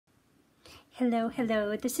Hello,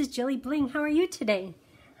 hello, this is JilliBling. How are you today?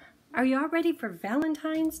 Are you all ready for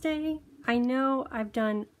Valentine's Day? I know I've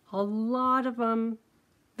done a lot of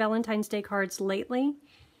Valentine's Day cards lately,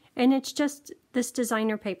 and it's just this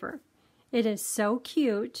designer paper. It is so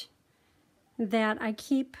cute that I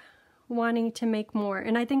keep wanting to make more,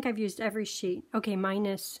 and I think I've used every sheet. Okay,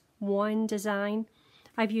 minus one design.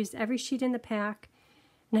 I've used every sheet in the pack,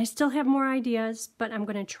 and I still have more ideas, but I'm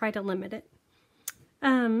going to try to limit it.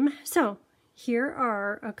 So here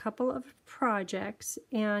are a couple of projects,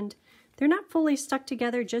 and they're not fully stuck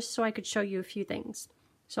together, just so I could show you a few things.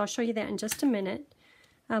 So I'll show you that in just a minute.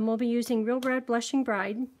 We'll be using Real Red Blushing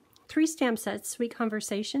Bride, 3 stamp sets, Sweet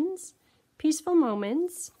Conversations, Peaceful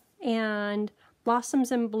Moments, and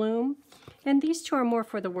Blossoms in Bloom. And these 2 are more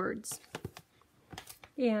for the words.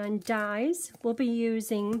 And dies, we'll be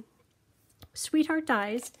using Sweetheart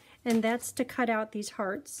Dies, and that's to cut out these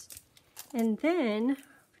hearts. And then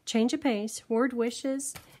Change of Pace, Word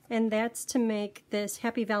Wishes, and that's to make this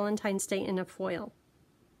Happy Valentine's Day in a foil.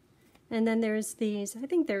 And then there's these, I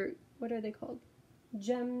think they're, what are they called?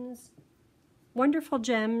 Gems, Wonderful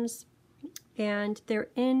Gems, and they're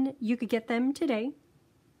in, you could get them today.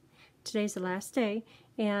 Today's the last day,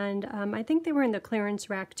 and I think they were in the clearance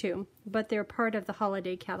rack too, but they're part of the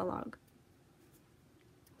holiday catalog.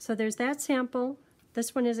 So there's that sample.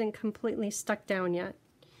 This one isn't completely stuck down yet.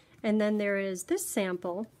 And then there is this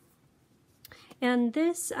sample. And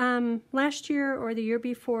this, last year or the year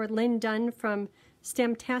before, Lynn Dunn from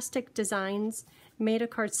Stampastic Designs made a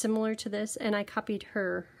card similar to this, and I copied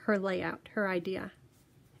her layout, her idea.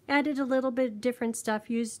 Added a little bit different stuff,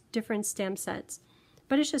 used different stamp sets,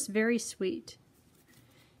 but it's just very sweet.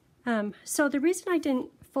 So the reason I didn't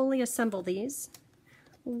fully assemble these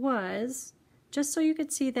was just so you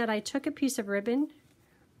could see that I took a piece of ribbon,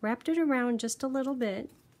 wrapped it around just a little bit,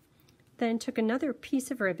 then took another piece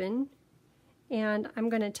of ribbon, and I'm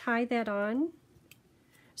going to tie that on.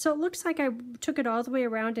 So it looks like I took it all the way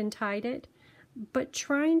around and tied it, but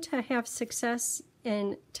trying to have success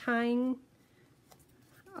in tying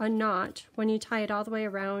a knot when you tie it all the way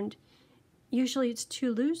around, usually it's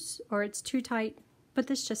too loose or it's too tight, but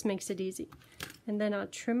this just makes it easy. And then I'll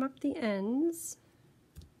trim up the ends.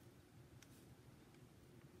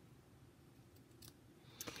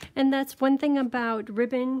 And that's one thing about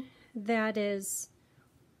ribbon that is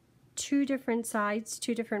 2 different sides,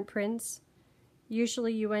 2 different prints.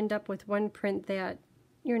 Usually you end up with one print that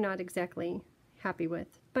you're not exactly happy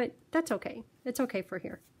with, but that's okay. It's okay for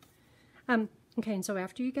here. Okay, and so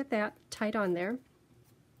after you get that tied on there,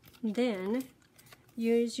 then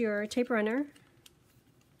use your tape runner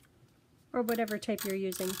or whatever tape you're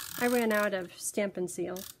using. I ran out of Stampin'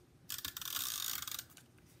 Seal.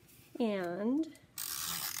 And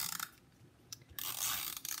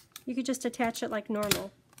you could just attach it like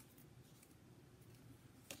normal.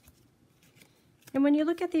 And when you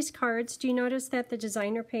look at these cards, do you notice that the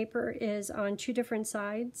designer paper is on 2 different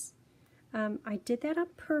sides? I did that on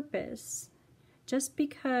purpose, just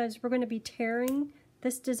because we're going to be tearing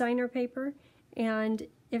this designer paper, and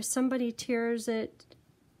if somebody tears it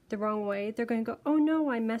the wrong way, they're going to go, oh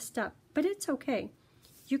no, I messed up. But it's okay.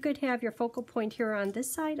 You could have your focal point here on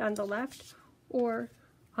this side, on the left, or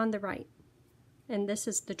on the right. And this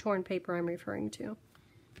is the torn paper I'm referring to.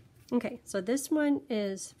 Okay, so this one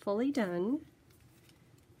is fully done.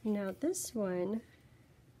 Now this one,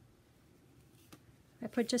 I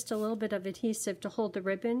put just a little bit of adhesive to hold the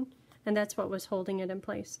ribbon, and that's what was holding it in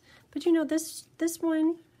place. But you know, this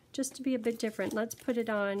one, just to be a bit different, let's put it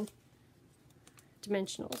on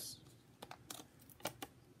dimensionals.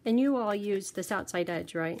 And you all use this outside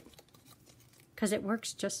edge, right? Because it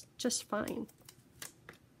works just fine.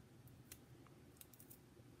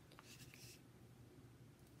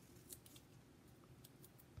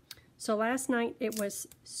 So last night it was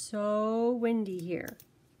so windy here.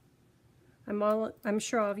 I'm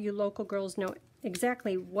sure all of you local girls know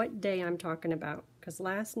exactly what day I'm talking about, because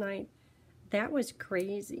last night that was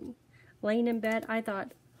crazy. Laying in bed, I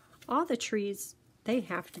thought, all the trees, they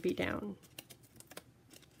have to be down.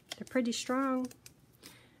 They're pretty strong.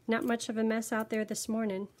 Not much of a mess out there this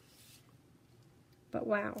morning. But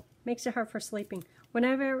wow, makes it hard for sleeping.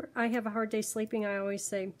 Whenever I have a hard day sleeping, I always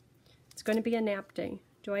say, it's going to be a nap day.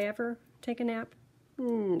 Do I ever take a nap?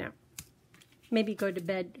 No. Maybe go to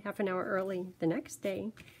bed half an hour early the next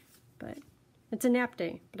day, but it's a nap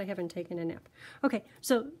day, but I haven't taken a nap. Okay,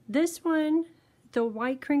 so this one, the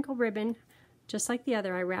white crinkle ribbon, just like the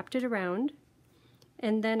other, I wrapped it around,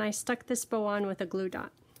 and then I stuck this bow on with a glue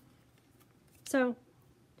dot. So,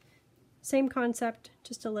 same concept,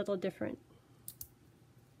 just a little different.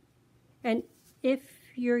 And if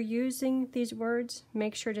you're using these words,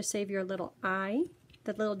 make sure to save your little I,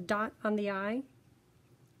 the little dot on the I.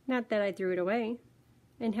 Not that I threw it away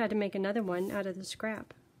and had to make another one out of the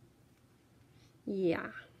scrap. Yeah.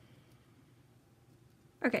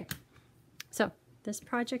 Okay, so this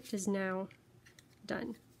project is now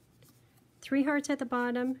done. 3 hearts at the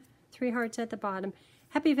bottom, 3 hearts at the bottom.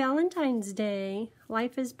 Happy Valentine's Day.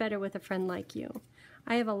 Life is better with a friend like you.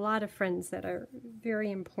 I have a lot of friends that are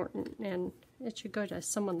very important, and it should go to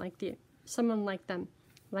someone like them.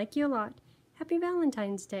 Like you a lot. Happy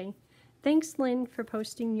Valentine's Day. Thanks, Lynn, for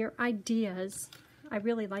posting your ideas. I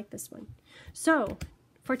really like this one. So,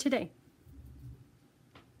 for today,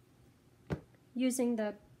 using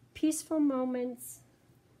the Peaceful Moments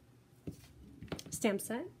stamp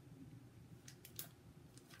set,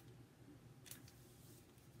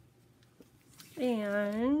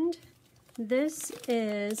 and this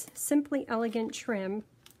is Simply Elegant Trim.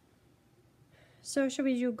 So should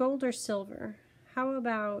we do gold or silver? How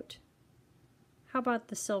about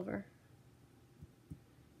the silver?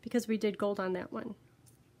 Because we did gold on that one.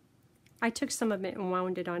 I took some of it and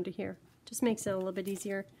wound it onto here. Just makes it a little bit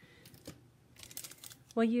easier.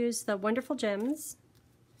 We'll use the Wonderful Gems.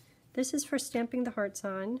 This is for stamping the hearts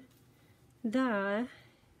on.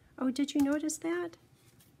 Oh, did you notice that?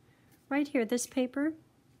 Right here, this paper.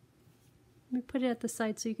 Let me put it at the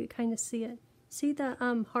side so you could kind of see it. See the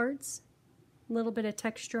hearts? A little bit of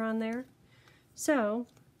texture on there. So,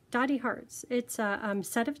 Dotty Hearts. It's a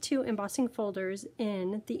set of 2 embossing folders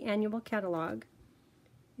in the annual catalog.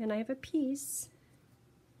 And I have a piece.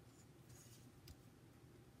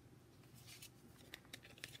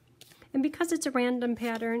 And because it's a random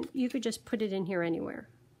pattern, you could just put it in here anywhere.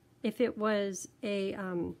 If it was a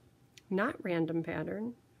not random pattern,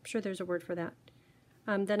 I'm sure there's a word for that,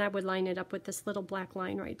 then I would line it up with this little black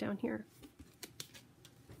line right down here.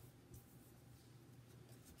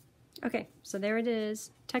 Okay, so there it is,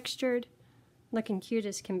 textured, looking cute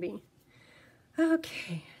as can be.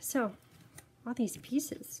 Okay, so all these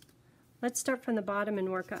pieces. Let's start from the bottom and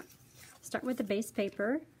work up. Start with the base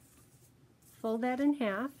paper, fold that in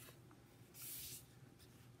half.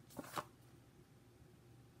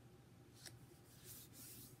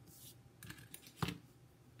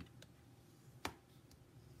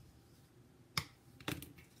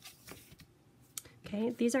 Okay,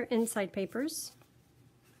 these are inside papers.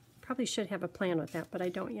 Probably should have a plan with that, but I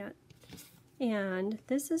don't yet. And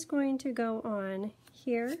this is going to go on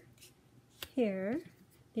here, here.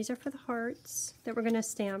 These are for the hearts that we're going to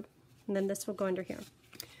stamp, and then this will go under here.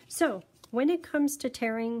 So, when it comes to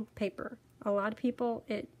tearing paper, a lot of people,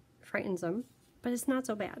 it frightens them, but it's not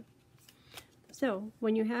so bad. So,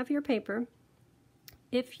 when you have your paper,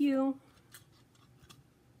 if you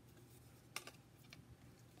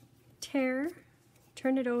tear,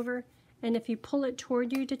 turn it over, and if you pull it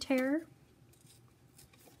toward you to tear,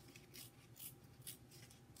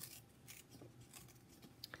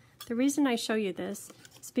 the reason I show you this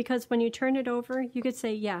is because when you turn it over, you could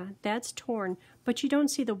say, yeah, that's torn, but you don't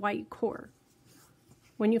see the white core.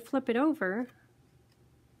 When you flip it over,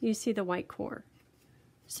 you see the white core.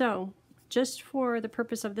 So, just for the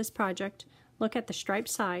purpose of this project, look at the striped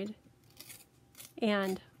side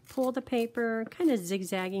and pull the paper, kind of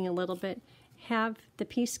zigzagging a little bit, have the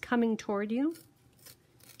piece coming toward you,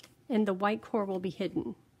 and the white core will be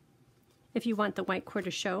hidden. If you want the white core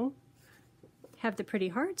to show, have the pretty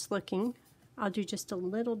hearts looking, I'll do just a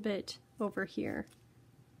little bit over here.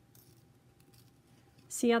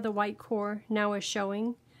 See how the white core now is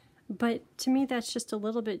showing? But to me that's just a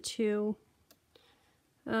little bit too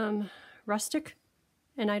rustic,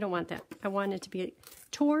 and I don't want that. I want it to be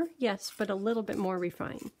tore, yes, but a little bit more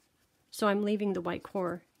refined. So I'm leaving the white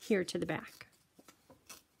core here to the back.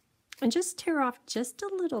 And just tear off just a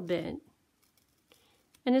little bit.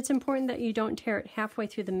 And it's important that you don't tear it halfway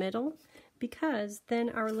through the middle, because then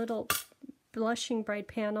our little blushing bride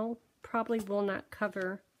panel probably will not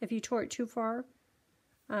cover. If you tore it too far,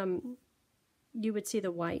 you would see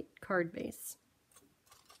the white card base.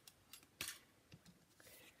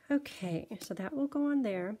 Okay, so that will go on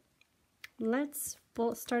there.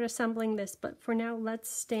 We'll start assembling this, but for now let's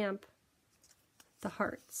stamp the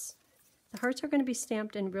hearts. The hearts are going to be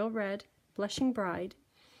stamped in Real Red, Blushing Bride,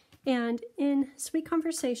 and in Sweet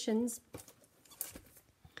Conversations,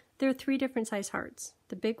 there are 3 different size hearts.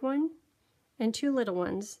 The big one and 2 little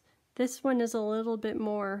ones. This one is a little bit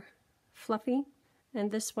more fluffy,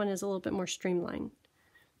 and this one is a little bit more streamlined.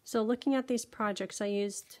 So looking at these projects, I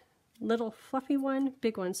used little fluffy one,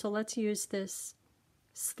 big one, so let's use this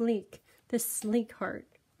sleek heart,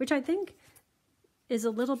 which I think is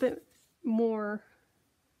a little bit more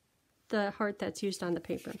the heart that's used on the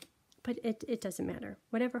paper. but it doesn't matter.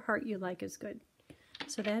 Whatever heart you like is good.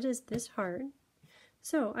 So that is this heart.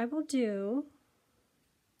 So I will do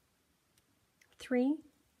 3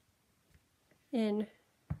 in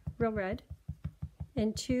Real Red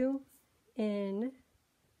and 2 in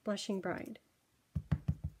Blushing Bride.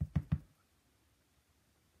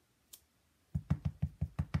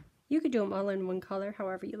 You could do them all in one color,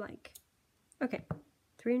 however you like. Okay,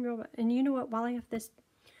 3 in Real Red. And you know what? While I have this,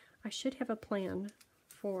 I should have a plan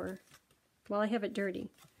for, while I have it dirty.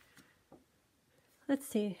 Let's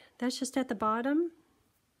see, that's just at the bottom.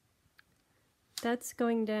 That's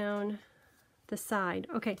going down the side.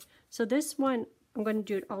 Okay, so this one, I'm going to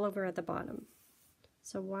do it all over at the bottom.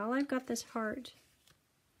 So while I've got this heart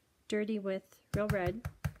dirty with Real Red,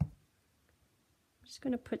 I'm just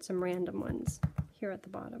going to put some random ones here at the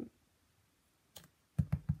bottom.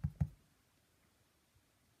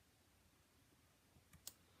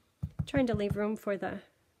 Trying to leave room for the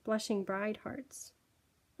Blushing Bride hearts.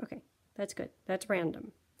 Okay, that's good. That's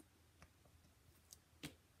random.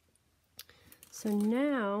 So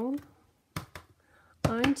now,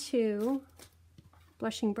 on to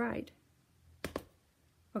Blushing Bride.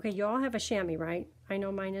 Okay, you all have a chamois, right? I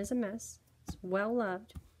know mine is a mess. It's well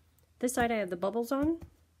loved. This side I have the bubbles on.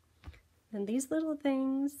 And these little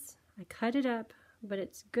things, I cut it up, but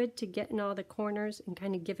it's good to get in all the corners and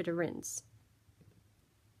kind of give it a rinse.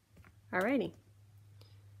 Alrighty.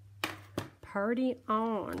 Party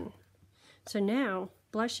on. So now,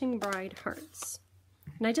 Blushing Bride hearts.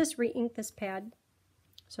 And I just re-inked this pad.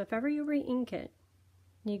 So if ever you re-ink it,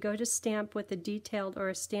 you go to stamp with a detailed or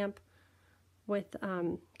a stamp with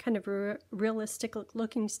kind of a realistic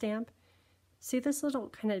looking stamp. See this little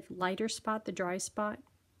kind of lighter spot, the dry spot?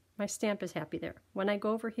 My stamp is happy there. When I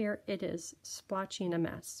go over here, it is splotchy and a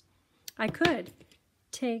mess. I could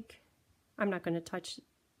take, I'm not going to touch,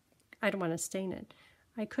 I don't want to stain it.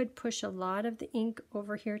 I could push a lot of the ink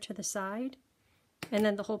over here to the side, and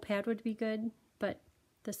then the whole pad would be good, but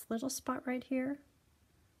this little spot right here,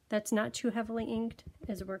 that's not too heavily inked,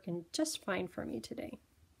 is working just fine for me today.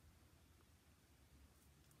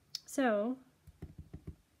 So,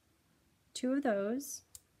 2 of those,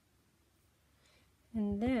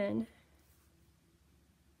 and then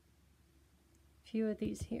a few of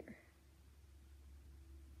these here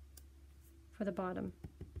for the bottom.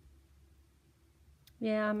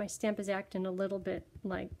 Yeah, my stamp is acting a little bit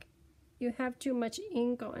like you have too much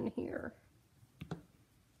ink on here. I'll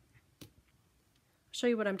show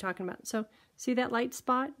you what I'm talking about. So, see that light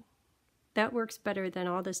spot? That works better than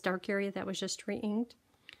all this dark area that was just re-inked.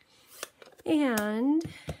 And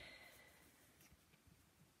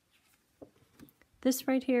this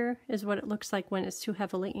right here is what it looks like when it's too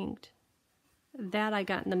heavily inked. That I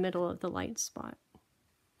got in the middle of the light spot.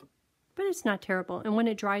 But it's not terrible. And when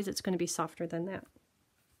it dries, it's going to be softer than that.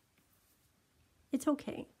 It's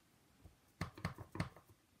okay.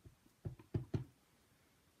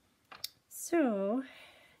 So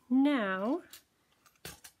now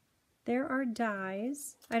there are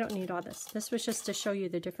dies. I don't need all this. This was just to show you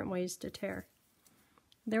the different ways to tear.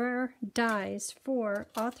 There are dies for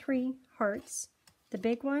all 3 hearts. The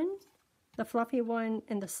big one, the fluffy one,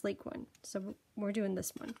 and the sleek one. So we're doing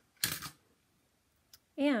this one.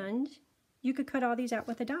 And you could cut all these out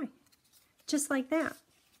with a die. Just like that.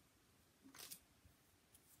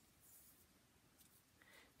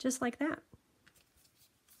 Just like that.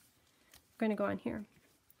 I'm going to go on here.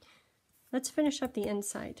 Let's finish up the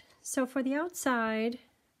inside. So for the outside,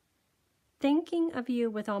 thinking of you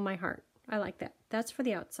with all my heart. I like that. That's for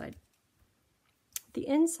the outside. The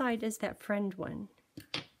inside is that friend one.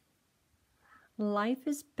 Life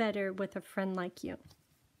is better with a friend like you.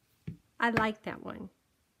 I like that one.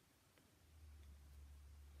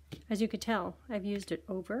 As you could tell, I've used it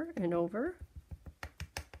over and over.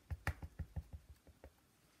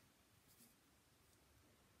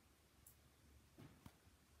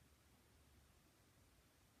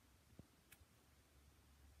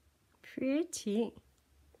 Pretty.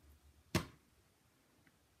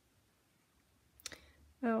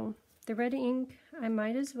 Oh, the red ink, I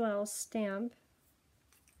might as well stamp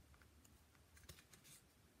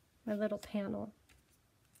my little panel.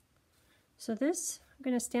 So this, I'm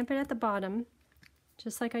going to stamp it at the bottom,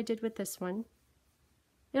 just like I did with this one.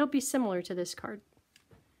 It'll be similar to this card.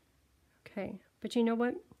 Okay, but you know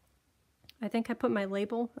what? I think I put my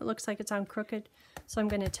label, it looks like it's on crooked, so I'm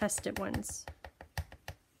going to test it once.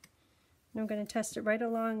 And I'm going to test it right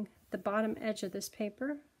along the bottom edge of this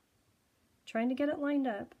paper, trying to get it lined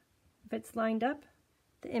up. If it's lined up,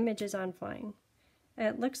 the image is on fine. And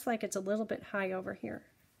it looks like it's a little bit high over here.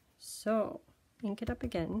 So, ink it up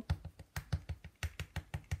again.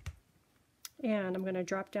 And I'm going to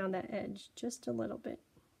drop down that edge just a little bit.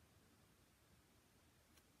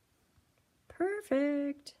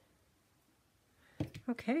 Perfect.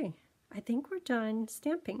 Okay, I think we're done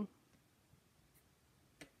stamping.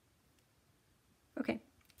 Okay,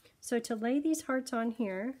 so to lay these hearts on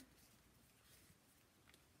here,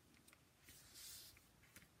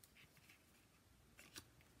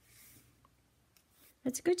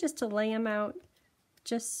 it's good just to lay them out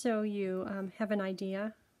just so you have an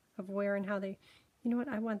idea of where and how they, you know what,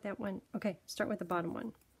 I want that one. Okay, start with the bottom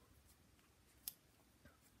one.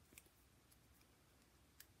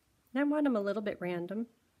 And I want them a little bit random.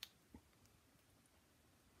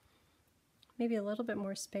 Maybe a little bit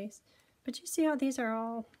more space. But you see how these are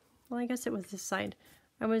all, well, I guess it was this side.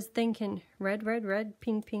 I was thinking red, red, red,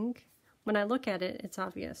 pink, pink. When I look at it, it's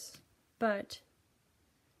obvious. But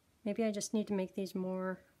maybe I just need to make these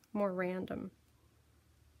more random.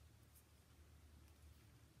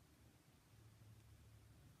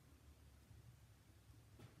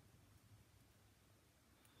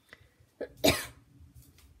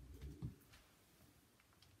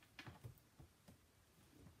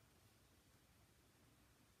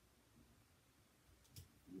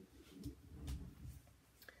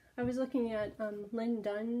 I was looking at Lynn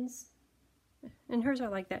Dunn's, and hers are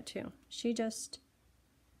like that too. She just,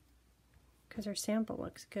 because her sample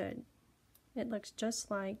looks good, it looks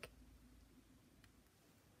just like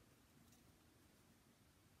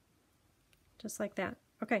that.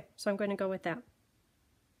 Okay, so I'm going to go with that.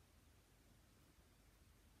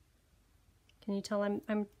 Can you tell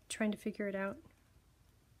I'm trying to figure it out?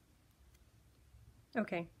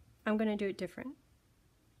 Okay, I'm going to do it different.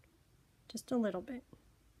 Just a little bit.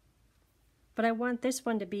 But I want this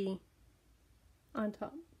one to be on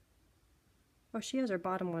top. Oh, she has her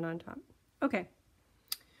bottom one on top. Okay.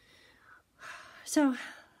 So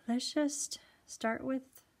let's just start with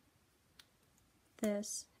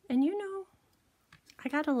this. And you know, I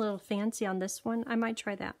got a little fancy on this one. I might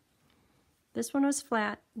try that. This one was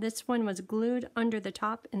flat. This one was glued under the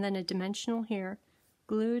top and then a dimensional here.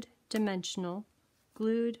 Glued, dimensional,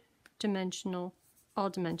 all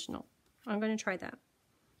dimensional. I'm going to try that.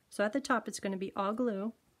 So at the top it's going to be all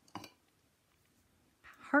glue.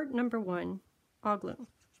 Heart number 1, all glue.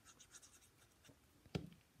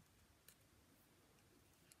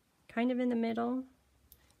 Kind of in the middle. And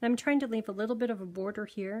I'm trying to leave a little bit of a border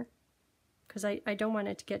here because I don't want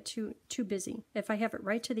it to get too busy. If I have it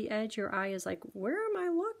right to the edge, your eye is like, where am I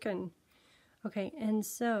looking? Okay, and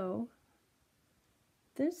so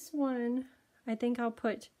this one, I think I'll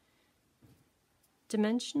put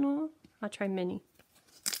dimensional. I'll try mini.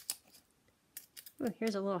 Oh,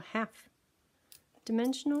 here's a little half.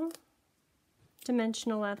 Dimensional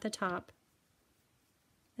at the top,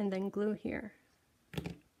 and then glue here.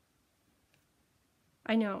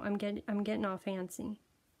 I know, I'm getting all fancy.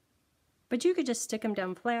 But you could just stick them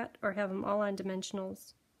down flat or have them all on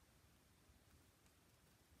dimensionals.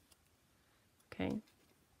 Okay.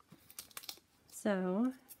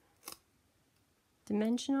 So,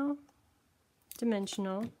 dimensional,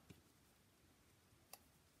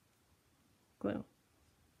 glue.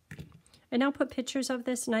 And I'll put pictures of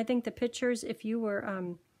this, and I think the pictures, if you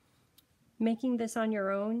were making this on your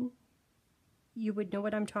own, you would know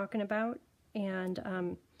what I'm talking about.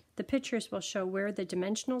 And the pictures will show where the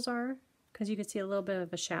dimensionals are, because you can see a little bit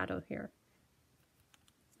of a shadow here.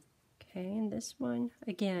 Okay, and this one,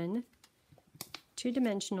 again, 2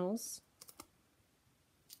 dimensionals.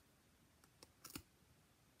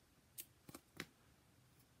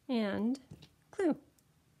 And glue.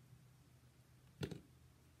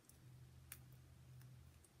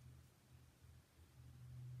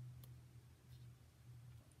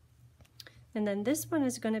 And then this one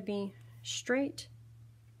is going to be straight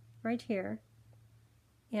right here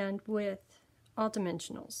and with all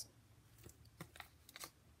dimensionals.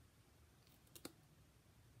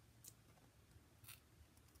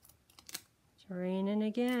 It's raining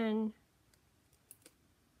again.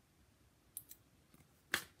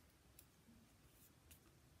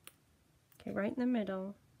 Okay, right in the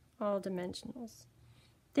middle, all dimensionals.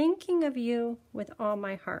 Thinking of you with all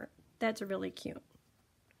my heart. That's really cute.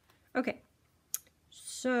 Okay.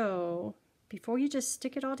 So, before you just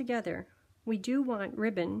stick it all together, we do want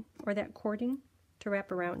ribbon, or that cording, to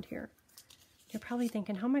wrap around here. You're probably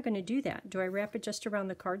thinking, how am I going to do that? Do I wrap it just around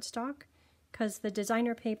the cardstock? Because the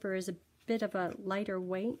designer paper is a bit of a lighter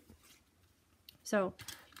weight. So,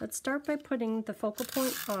 let's start by putting the focal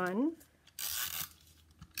point on.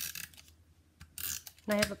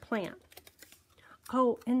 And I have a plan.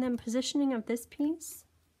 Oh, and then positioning of this piece.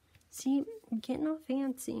 See, I'm getting all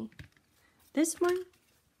fancy. This one,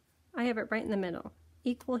 I have it right in the middle.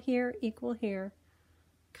 equal here,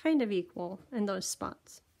 kind of equal in those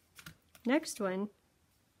spots. Next one,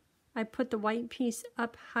 I put the white piece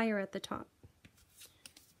up higher at the top.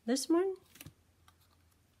 This one,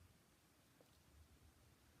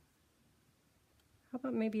 how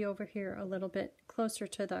about maybe over here a little bit closer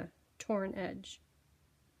to the torn edge?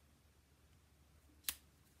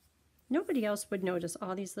 Nobody else would notice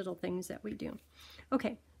all these little things that we do.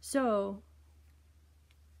 Okay, so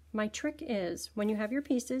my trick is when you have your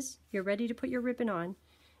pieces, you're ready to put your ribbon on,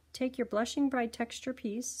 take your Blushing Bride texture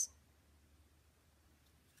piece.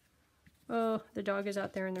 Oh, the dog is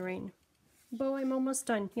out there in the rain. Bo, I'm almost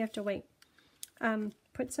done. You have to wait.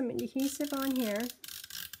 Put some adhesive on here.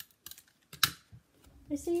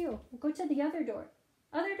 I see you. Go to the other door.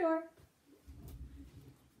 Other door.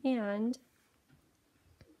 And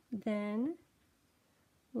then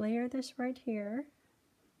layer this right here.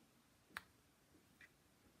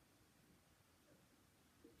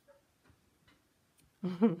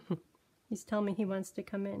 He's telling me he wants to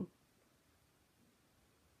come in.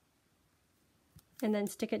 And then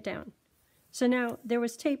stick it down. So now there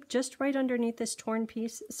was tape just right underneath this torn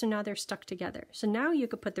piece, so now they're stuck together. So now you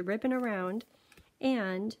could put the ribbon around,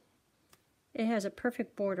 and it has a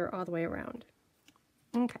perfect border all the way around.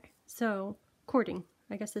 Okay, so cording.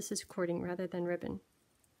 I guess this is cording rather than ribbon.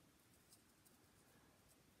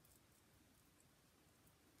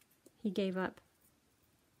 He gave up.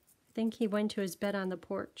 I think he went to his bed on the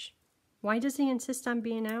porch. Why does he insist on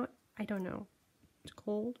being out? I don't know. It's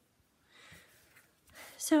cold.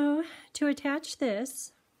 So to attach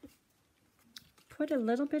this, put a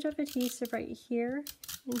little bit of adhesive right here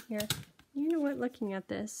and here. You know what, looking at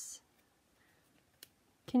this,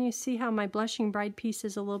 can you see how my Blushing Bride piece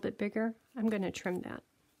is a little bit bigger? I'm going to trim that.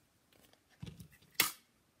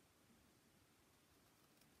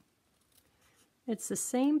 It's the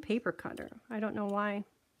same paper cutter. I don't know why.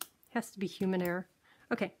 It has to be human error.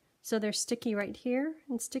 Okay, so they're sticky right here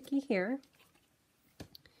and sticky here.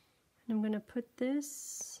 And I'm going to put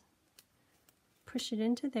this, push it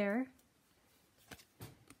into there.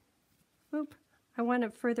 Oop, I want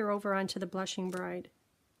it further over onto the Blushing Bride.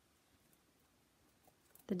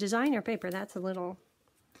 The designer paper, that's a little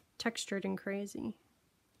textured and crazy.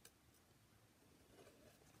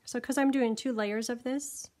 So because I'm doing 2 layers of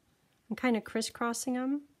this, I'm kind of crisscrossing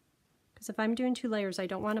them. Because if I'm doing 2 layers, I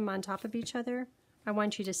don't want them on top of each other. I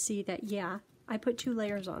want you to see that, yeah, I put 2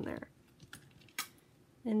 layers on there.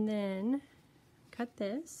 And then cut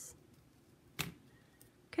this.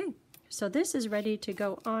 Okay, so this is ready to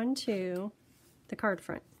go onto the card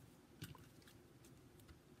front.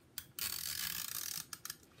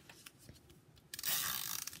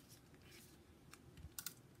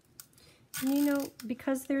 And you know,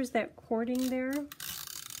 because there's that cording there,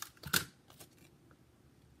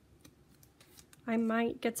 I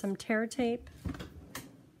might get some tear tape,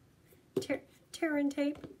 tear and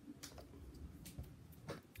tape,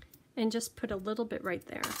 and just put a little bit right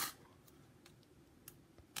there.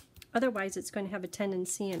 Otherwise, it's going to have a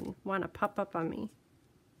tendency and want to pop up on me.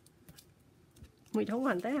 We don't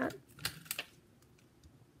want that.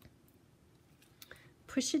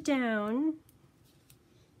 Push it down,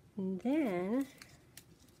 and then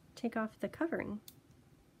take off the covering.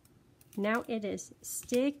 Now it is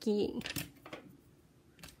sticky.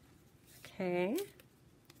 Okay,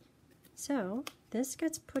 so this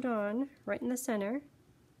gets put on right in the center.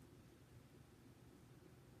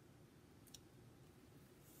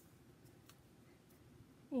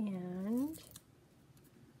 And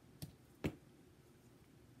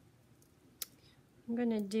I'm going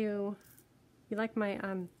to do, you like my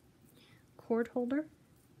cord holder?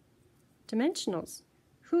 Dimensionals.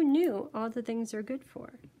 Who knew all the things they're good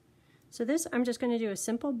for? So this, I'm just going to do a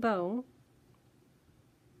simple bow.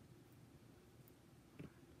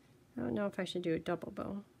 I don't know if I should do a double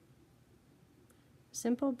bow.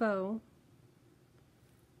 Simple bow,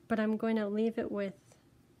 but I'm going to leave it with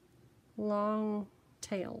long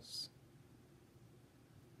tails.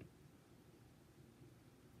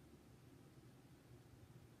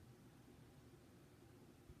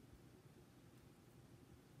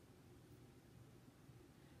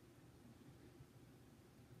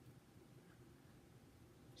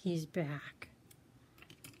 He's back.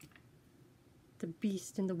 The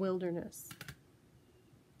beast in the wilderness.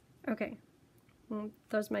 Okay, well,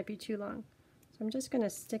 those might be too long. So I'm just going to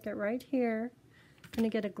stick it right here. I'm going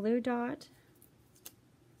to get a glue dot.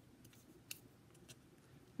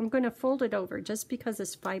 I'm going to fold it over just because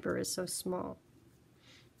this fiber is so small.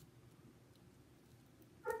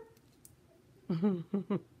 You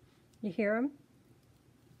hear him?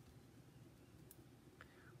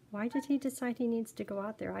 Why did he decide he needs to go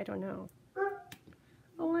out there? I don't know.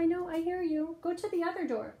 I know, I hear you. Go to the other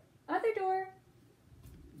door. Other door.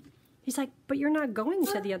 He's like, but you're not going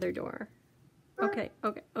to the other door. Okay,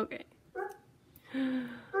 okay, okay.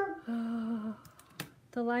 Oh,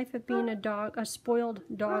 the life of being a spoiled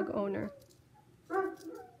dog owner.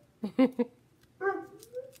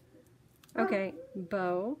 Okay,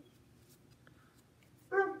 bow.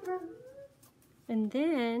 And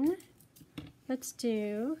then let's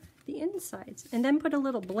do the insides and then put a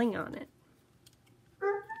little bling on it.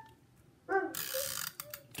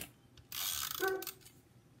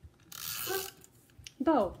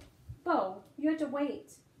 Bow, bow, you have to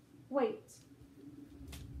wait. Wait.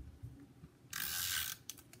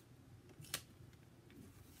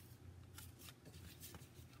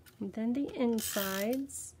 And then the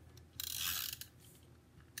insides.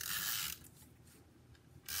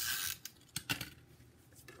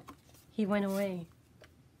 He went away.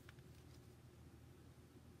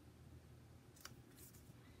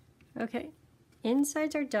 Okay,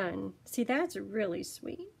 insides are done. See, that's really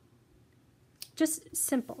sweet. Just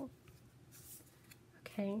simple.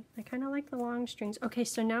 Okay, I kind of like the long strings. Okay,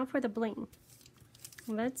 so now for the bling.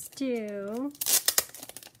 Let's do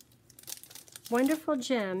wonderful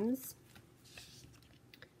gems.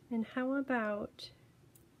 And how about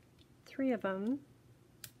 3 of them?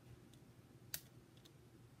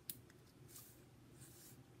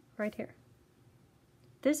 Right here.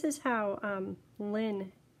 This is how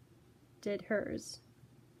Lynn did hers.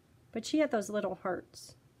 But she had those little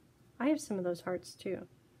hearts. I have some of those hearts too.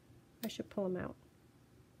 I should pull them out.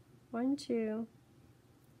 1, 2,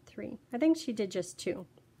 3. I think she did just 2,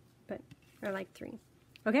 but I like 3.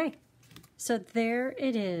 Okay, so there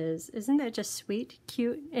it is. Isn't that just sweet,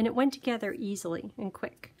 cute? And it went together easily and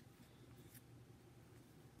quick.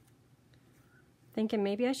 Thinking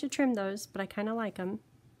maybe I should trim those, but I kind of like them.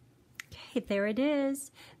 Okay, there it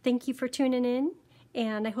is. Thank you for tuning in,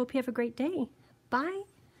 and I hope you have a great day. Bye.